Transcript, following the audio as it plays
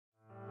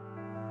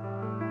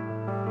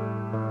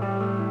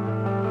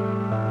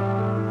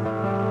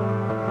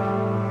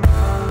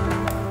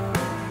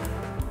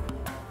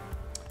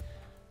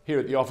Here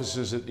at the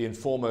offices at The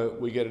Informer,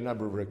 we get a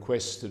number of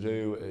requests to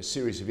do a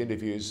series of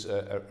interviews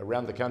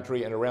around the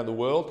country and around the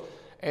world.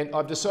 And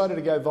I've decided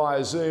to go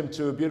via Zoom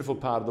to a beautiful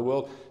part of the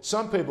world.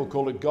 Some people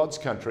call it God's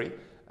country.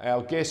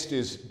 Our guest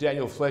is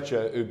Daniel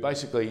Fletcher, who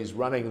basically is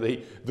running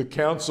the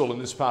council in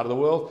this part of the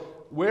world.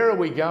 Where are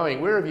we going?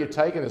 Where have you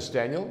taken us,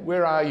 Daniel?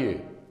 Where are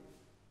you?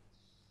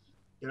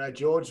 You know,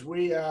 George,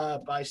 we are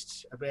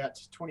based about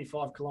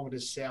 25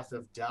 kilometres south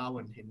of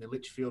Darwin in the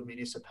Litchfield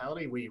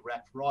municipality. We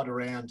wrap right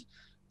around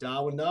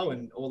Darwin, though,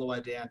 and all the way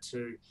down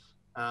to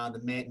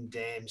the Mountain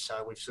Dam.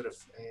 So we've sort of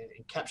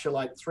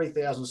encapsulate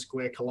 3,000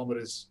 square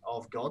kilometres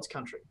of God's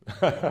country.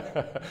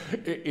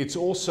 It's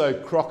also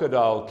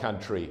crocodile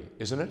country,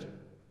 isn't it?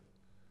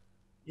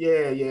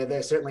 Yeah,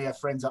 they certainly have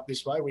friends up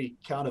this way. We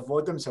can't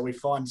avoid them, so we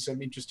find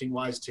some interesting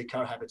ways to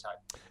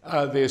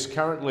cohabitate. There's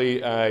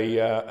currently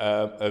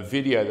a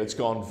video that's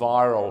gone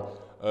viral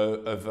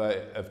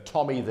of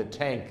Tommy the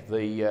Tank,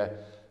 the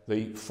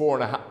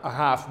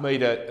 4.5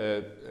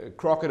 metre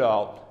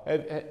crocodile.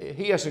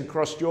 He hasn't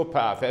crossed your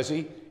path, has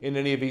he, in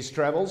any of his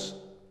travels?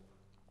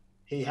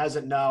 He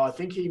hasn't, no. I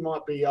think he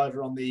might be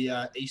over on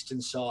the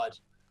eastern side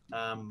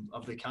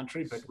of the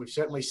country, but we've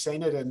certainly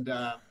seen it, and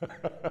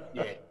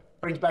yeah,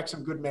 brings back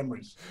some good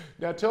memories.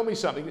 Now tell me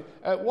something.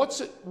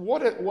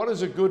 What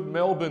is a good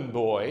Melbourne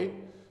boy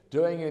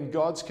doing in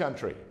God's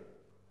country,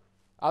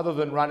 other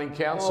than running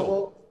council?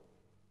 Oh,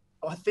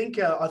 well, I think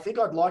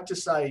I'd like to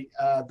say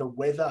the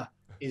weather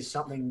is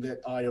something that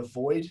I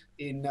avoid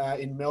in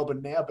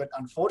Melbourne now, but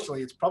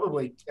unfortunately, it's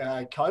probably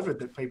COVID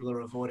that people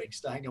are avoiding,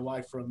 staying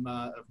away from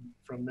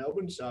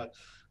Melbourne. So,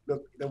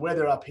 look, the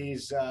weather up here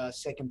is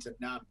second to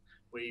none.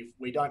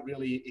 We don't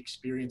really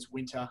experience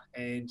winter,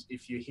 and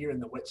if you're here in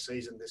the wet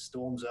season, the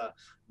storms are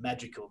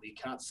magical. You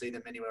can't see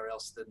them anywhere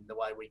else than the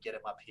way we get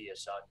them up here.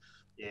 So,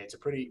 yeah, it's a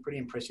pretty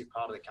impressive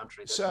part of the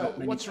country. So,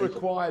 what's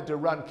required to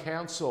run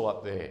council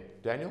up there,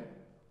 Daniel?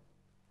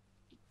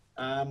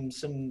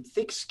 Some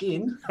thick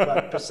skin,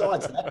 but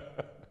besides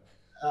that,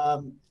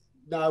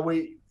 no,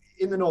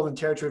 in the Northern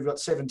Territory, we've got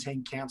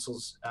 17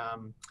 councils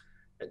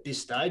at this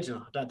stage, and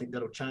I don't think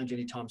that'll change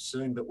anytime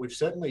soon, but we've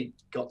certainly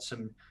got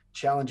some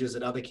challenges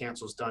that other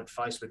councils don't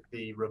face with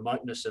the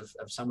remoteness of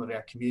some of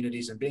our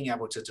communities and being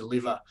able to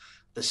deliver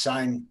the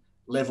same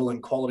level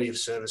and quality of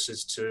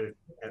services to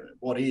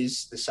what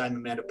is the same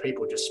amount of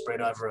people just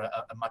spread over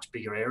a much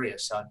bigger area.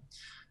 So,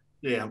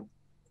 yeah,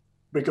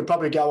 we could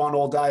probably go on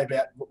all day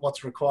about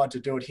what's required to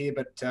do it here,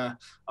 but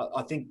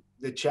I think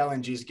the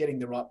challenge is getting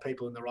the right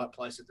people in the right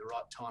place at the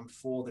right time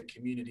for the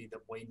community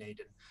that we need.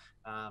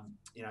 And,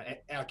 you know,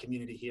 our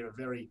community here are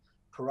very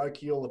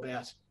parochial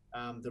about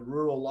the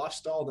rural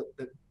lifestyle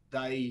that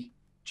they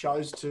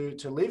chose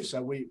to live.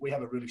 So we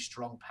have a really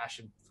strong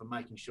passion for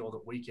making sure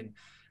that we can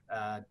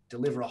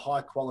deliver a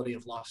high quality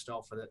of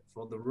lifestyle for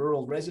the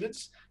rural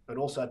residents, but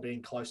also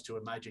being close to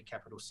a major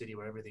capital city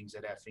where everything's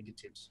at our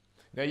fingertips.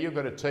 Now, you've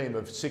got a team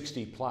of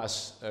 60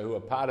 plus who are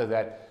part of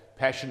that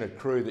passionate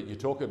crew that you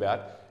talk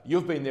about.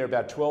 You've been there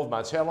about 12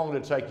 months. How long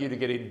did it take you to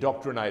get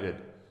indoctrinated?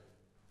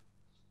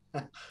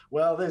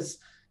 Well, it's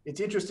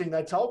interesting.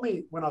 They told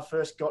me when I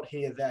first got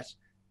here that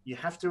you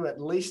have to at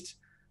least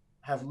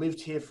have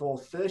lived here for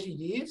 30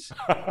 years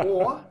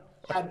or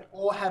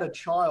had a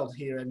child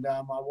here. And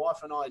my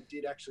wife and I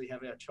did actually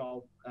have our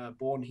child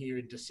born here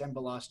in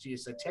December last year.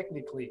 So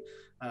technically,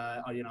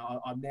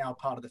 I'm now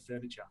part of the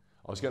furniture.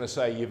 I was going to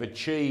say you've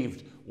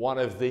achieved one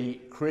of the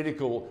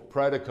critical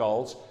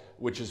protocols,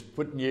 which is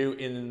putting you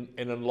in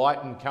an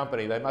enlightened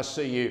company. They must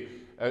see you,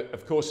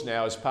 of course,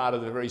 now as part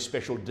of the very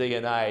special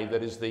DNA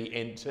that is the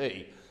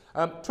NT.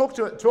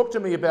 Talk to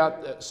me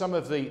about some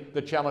of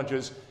the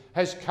challenges.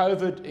 Has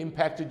COVID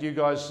impacted you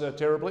guys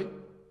terribly?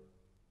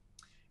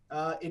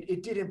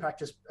 It did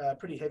impact us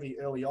pretty heavy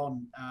early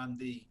on.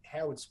 The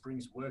Howard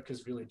Springs Workers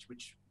Village,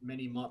 which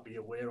many might be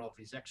aware of,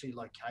 is actually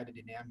located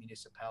in our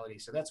municipality.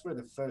 So that's where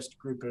the first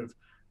group of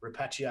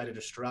repatriated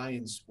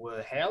Australians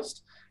were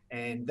housed.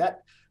 And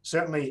that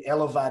certainly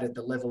elevated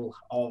the level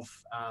of,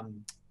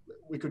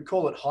 we could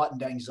call it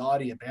heightened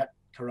anxiety about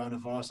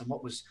coronavirus and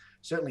what was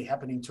certainly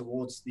happening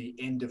towards the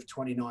end of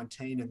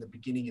 2019 and the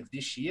beginning of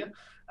this year.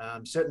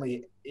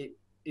 Certainly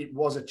it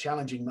was a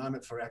challenging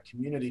moment for our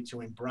community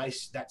to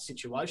embrace that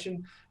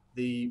situation.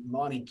 The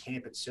mining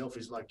camp itself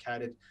is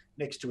located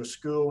next to a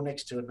school,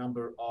 next to a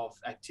number of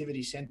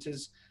activity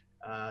centres.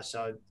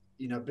 So,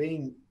 you know,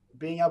 being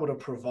able to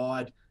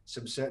provide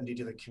some certainty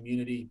to the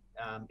community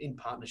in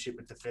partnership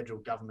with the federal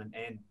government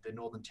and the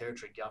Northern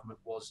Territory government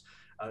was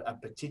a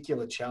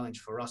particular challenge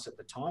for us at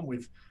the time.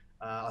 We've,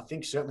 I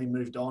think, certainly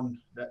moved on.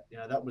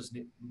 That was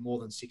more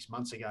than 6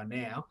 months ago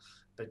now,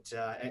 but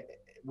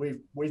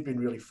we've been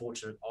really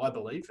fortunate, I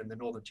believe, and the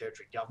Northern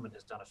Territory government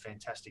has done a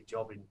fantastic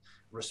job in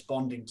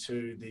responding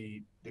to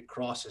the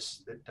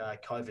crisis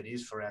that COVID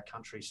is for our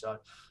country. So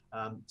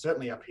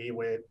certainly up here,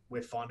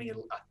 we're finding it,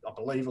 I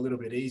believe, a little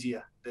bit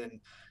easier than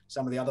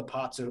some of the other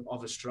parts of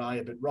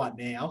Australia. But right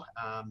now,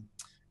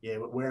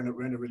 we're in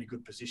a really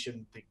good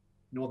position. The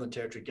Northern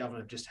Territory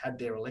government have just had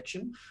their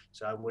election,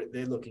 so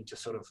they're looking to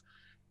sort of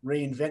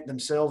reinvent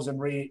themselves and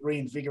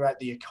reinvigorate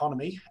the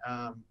economy.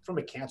 From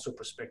a council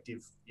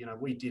perspective,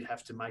 we did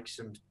have to make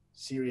some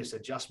serious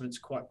adjustments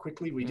quite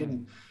quickly. We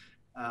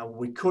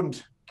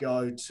couldn't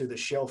go to the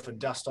shelf and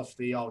dust off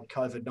the old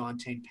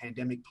COVID-19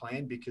 pandemic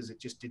plan because it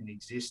just didn't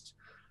exist.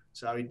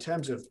 So in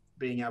terms of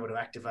being able to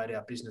activate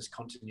our business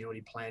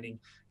continuity planning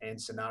and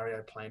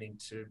scenario planning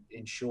to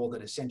ensure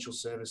that essential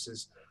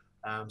services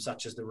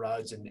such as the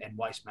roads and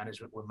waste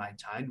management were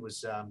maintained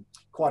was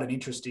quite an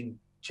interesting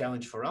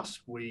challenge for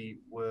us. We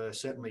were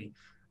certainly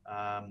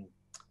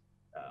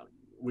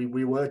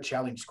we were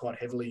challenged quite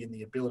heavily in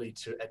the ability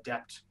to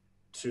adapt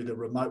to the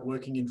remote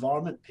working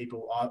environment.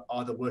 People are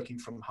either working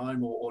from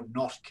home or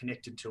not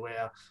connected to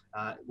our,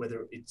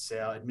 whether it's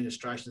our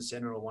administration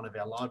centre or one of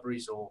our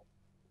libraries or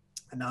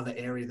another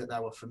area that they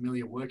were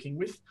familiar working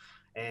with.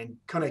 And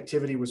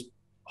connectivity was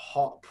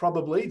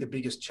probably the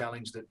biggest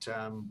challenge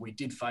that we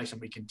did face and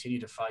we continue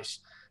to face,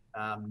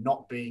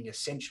 not being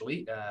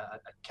essentially a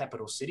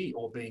capital city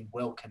or being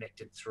well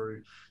connected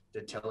through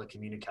the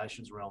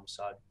telecommunications realm.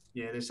 So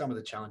yeah, there's some of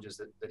the challenges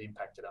that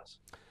impacted us.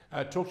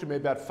 Talk to me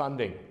about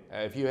funding.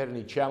 Have you had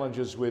any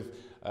challenges with,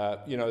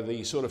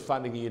 the sort of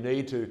funding you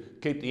need to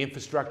keep the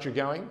infrastructure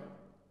going?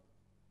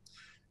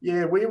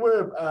 Yeah, we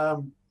were,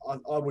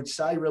 I would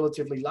say,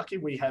 relatively lucky.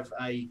 We have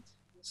a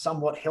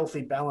somewhat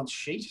healthy balance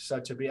sheet. So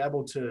to be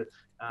able to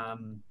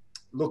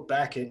look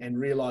back and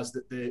realise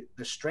that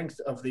the strength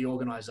of the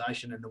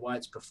organisation and the way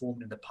it's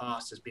performed in the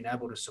past has been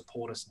able to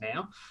support us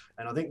now.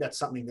 And I think that's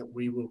something that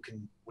we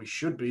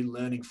should be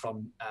learning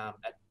from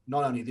at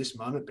not only this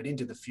moment, but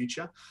into the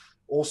future.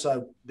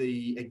 Also,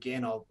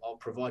 I'll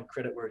provide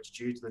credit where it's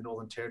due to the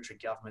Northern Territory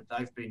government.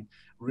 They've been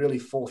really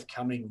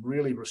forthcoming,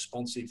 really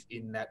responsive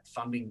in that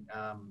funding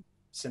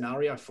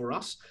scenario for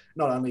us,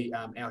 not only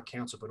our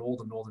council, but all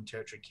the Northern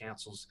Territory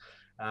councils,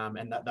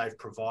 and that they've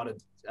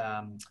provided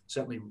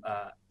certainly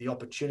the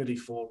opportunity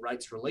for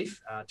rates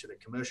relief to the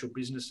commercial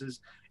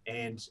businesses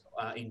and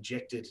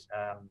injected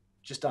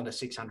just under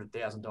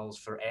 $600,000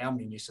 for our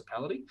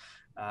municipality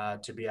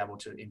to be able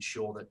to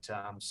ensure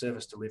that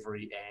service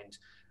delivery and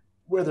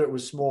whether it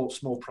was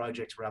small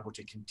projects, were able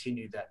to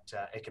continue that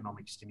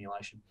economic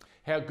stimulation.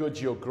 How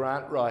good's your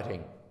grant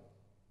writing?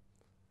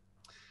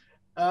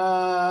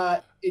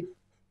 It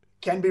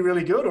can be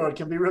really good or it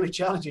can be really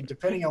challenging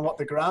depending on what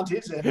the grant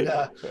is. And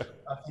I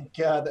think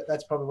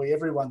that's probably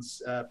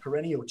everyone's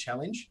perennial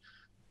challenge.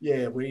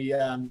 Yeah, we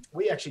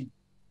actually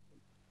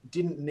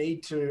didn't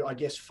need to, I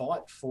guess,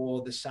 fight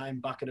for the same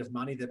bucket of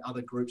money that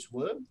other groups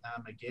were.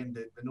 Again,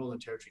 the Northern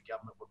Territory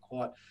government were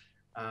quite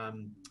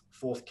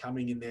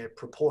forthcoming in their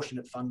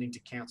proportionate funding to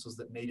councils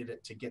that needed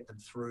it to get them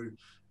through,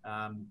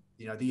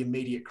 the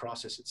immediate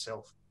crisis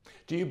itself.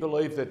 Do you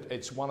believe that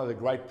it's one of the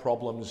great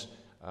problems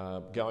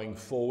going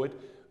forward?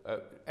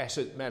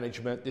 Asset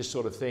management, this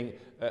sort of thing.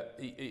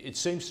 It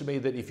seems to me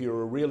that if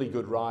you're a really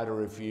good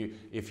writer, if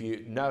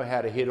you know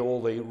how to hit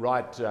all the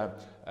right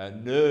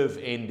nerve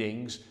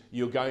endings,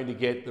 you're going to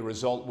get the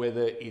result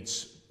whether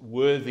it's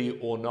worthy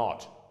or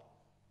not.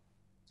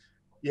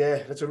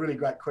 Yeah, that's a really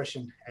great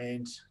question.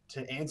 And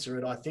to answer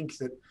it, I think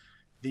that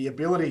the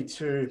ability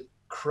to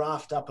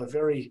craft up a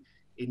very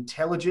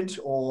intelligent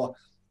or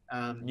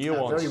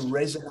very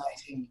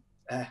resonating,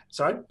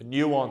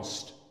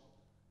 nuanced.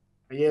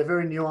 Yeah,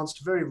 very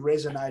nuanced, very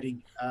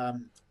resonating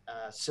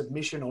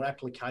submission or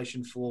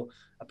application for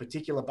a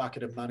particular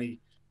bucket of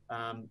money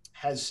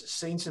has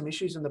seen some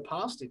issues in the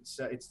past. It's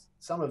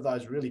some of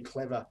those really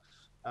clever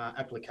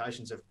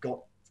applications have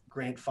got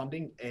grant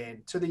funding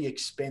and to the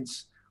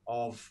expense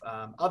of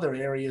other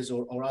areas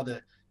or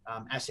other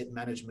asset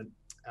management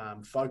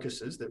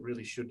focuses that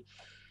really should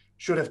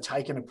have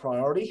taken a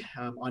priority.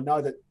 I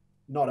know that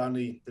not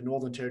only the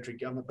Northern Territory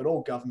government, but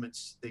all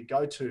governments, their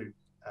go-to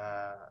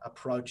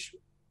approach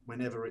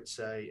whenever it's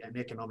an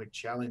economic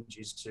challenge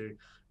is to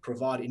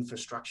provide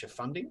infrastructure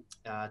funding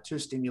to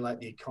stimulate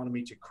the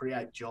economy, to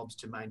create jobs,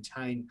 to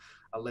maintain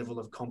a level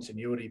of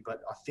continuity.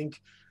 But I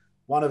think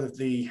one of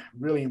the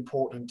really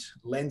important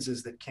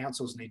lenses that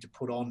councils need to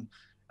put on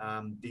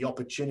the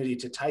opportunity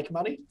to take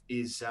money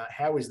is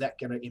how is that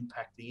going to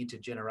impact the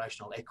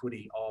intergenerational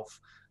equity of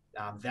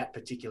that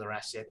particular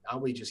asset? Are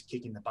we just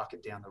kicking the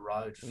bucket down the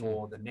road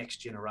for the next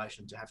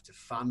generation to have to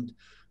fund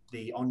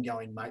the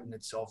ongoing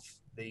maintenance of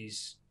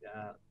these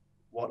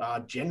what are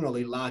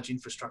generally large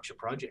infrastructure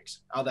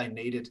projects? Are they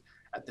needed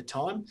at the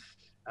time?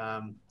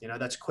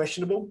 That's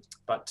questionable,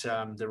 but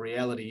the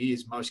reality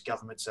is most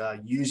governments are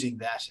using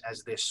that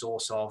as their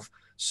source of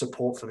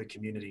support for the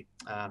community,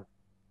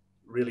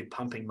 really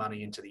pumping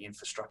money into the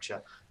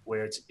infrastructure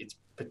where it's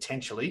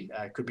potentially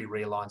could be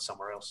realigned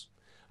somewhere else.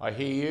 I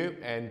hear you,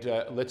 and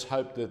let's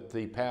hope that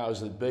the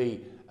powers that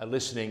be are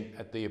listening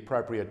at the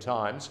appropriate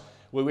times.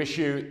 We wish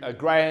you a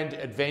grand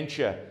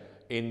adventure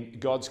in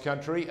God's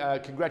country.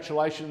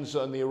 Congratulations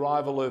on the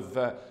arrival of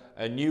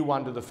a new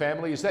one to the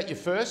family. Is that your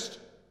first?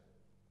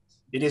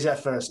 It is our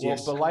first,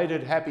 yes. Well,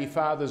 belated Happy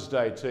Father's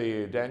Day to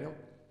you, Daniel.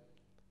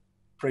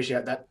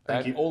 Appreciate that.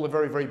 Thank you. All the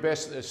very, very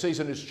best. The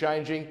season is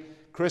changing.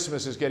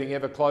 Christmas is getting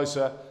ever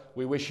closer.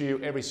 We wish you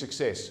every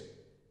success.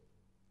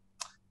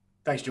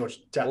 Thanks, George.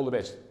 Ta. All the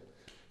best.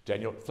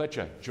 Daniel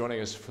Fletcher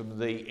joining us from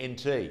the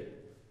NT.